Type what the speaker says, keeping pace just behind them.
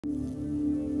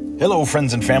Hello,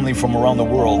 friends and family from around the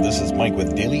world. This is Mike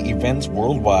with Daily Events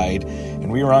Worldwide,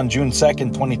 and we are on June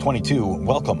 2nd, 2022.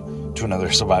 Welcome to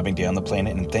another surviving day on the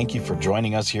planet, and thank you for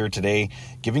joining us here today,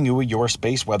 giving you your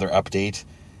space weather update.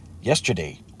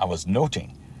 Yesterday, I was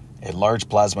noting a large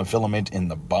plasma filament in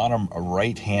the bottom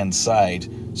right-hand side,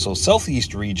 so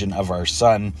southeast region of our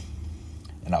sun,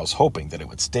 and I was hoping that it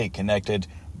would stay connected,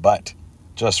 but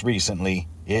just recently,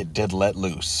 it did let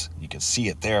loose. You can see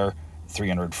it there,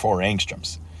 304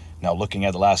 angstroms. Now, looking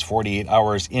at the last 48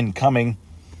 hours incoming,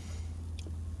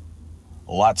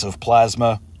 lots of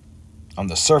plasma on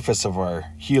the surface of our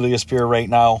heliosphere right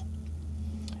now.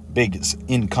 Big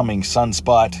incoming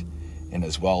sunspot, and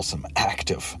as well some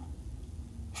active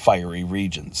fiery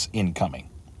regions incoming.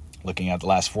 Looking at the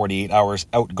last 48 hours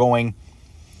outgoing,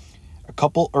 a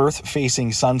couple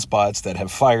Earth-facing sunspots that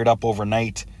have fired up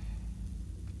overnight,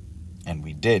 and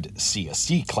we did see a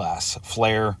C-class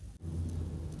flare.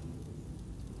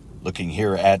 Looking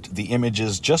here at the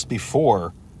images just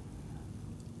before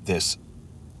this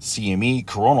C.M.E.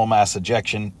 coronal mass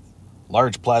ejection,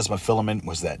 large plasma filament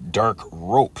was that dark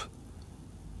rope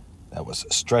that was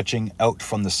stretching out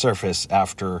from the surface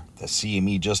after the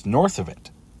C.M.E. just north of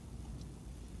it.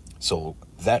 So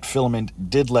that filament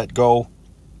did let go.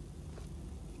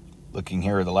 Looking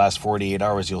here at the last 48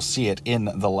 hours, you'll see it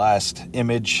in the last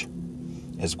image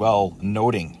as well,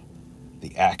 noting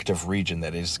the active region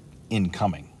that is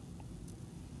incoming.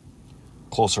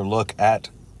 Closer look at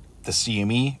the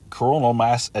C.M.E. coronal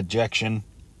mass ejection,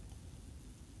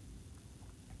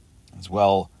 as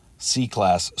well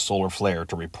C-class solar flare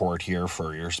to report here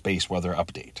for your space weather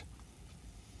update.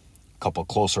 A couple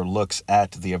closer looks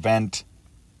at the event.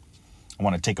 I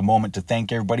want to take a moment to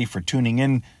thank everybody for tuning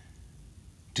in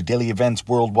to Daily Events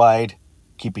Worldwide,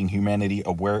 keeping humanity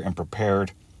aware and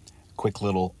prepared. Quick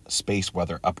little space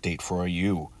weather update for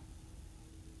you.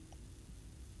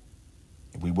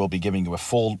 We will be giving you a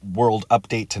full world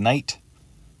update tonight.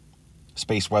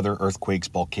 Space weather, earthquakes,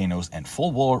 volcanoes, and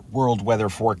full world weather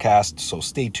forecast. So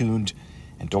stay tuned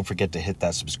and don't forget to hit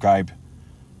that subscribe.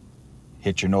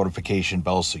 Hit your notification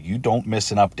bell so you don't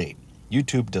miss an update.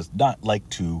 YouTube does not like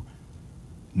to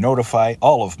notify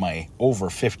all of my over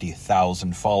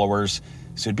 50,000 followers.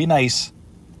 So it'd be nice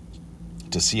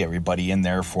to see everybody in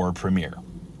there for a premiere.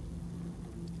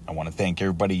 I want to thank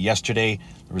everybody yesterday.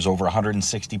 There was over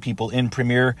 160 people in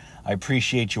premiere. I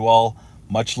appreciate you all.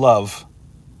 Much love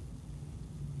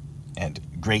and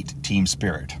great team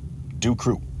spirit. Do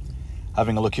crew.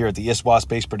 Having a look here at the ISWA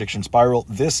Space Prediction Spiral.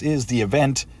 This is the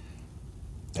event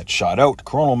that shot out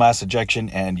coronal mass ejection,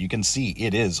 and you can see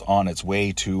it is on its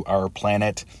way to our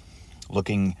planet,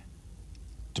 looking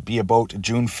to be about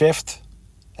June 5th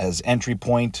as entry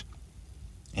point,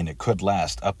 and it could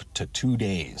last up to 2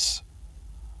 days.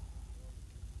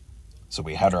 So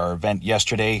we had our event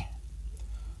yesterday,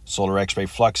 solar X-ray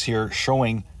flux here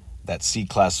showing that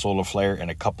C-class solar flare and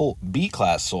a couple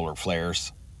B-class solar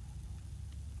flares.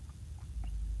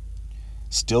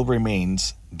 Still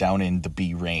remains down in the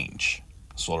B range,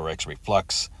 solar X-ray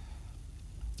flux.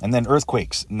 And then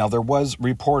earthquakes. Now there was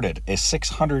reported a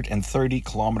 630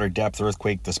 kilometer depth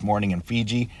earthquake this morning in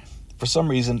Fiji. For some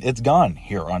reason, it's gone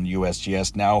here on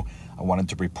USGS now. I wanted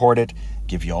to report it,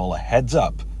 give you all a heads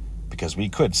up, because we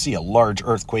could see a large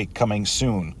earthquake coming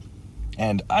soon.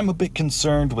 And I'm a bit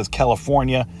concerned with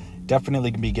California.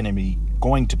 Definitely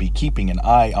going to be keeping an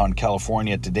eye on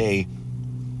California today,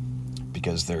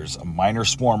 because there's a minor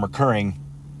swarm occurring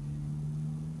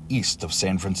east of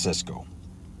San Francisco.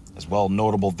 As well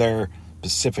notable there,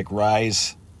 Pacific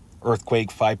Rise earthquake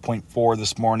 5.4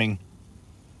 this morning.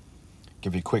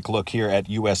 Give you a quick look here at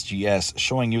USGS,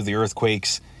 showing you the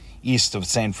earthquakes east of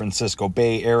San Francisco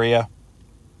Bay Area.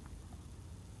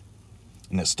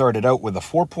 And it started out with a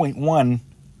 4.1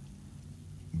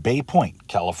 Bay Point,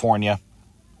 California.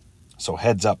 So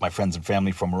heads up, my friends and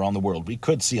family from around the world. We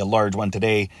could see a large one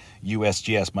today.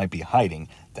 USGS might be hiding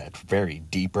that very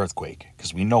deep earthquake,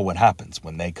 because we know what happens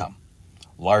when they come.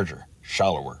 Larger,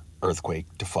 shallower earthquake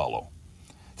to follow.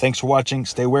 Thanks for watching.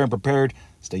 Stay aware and prepared.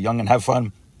 Stay young and have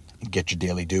fun. And get your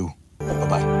daily due.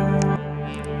 Bye-bye.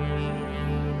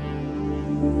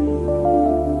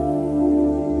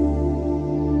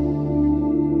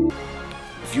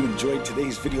 If you enjoyed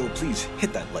today's video, please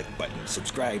hit that like button,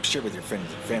 subscribe, share with your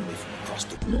friends and family from across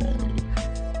the world.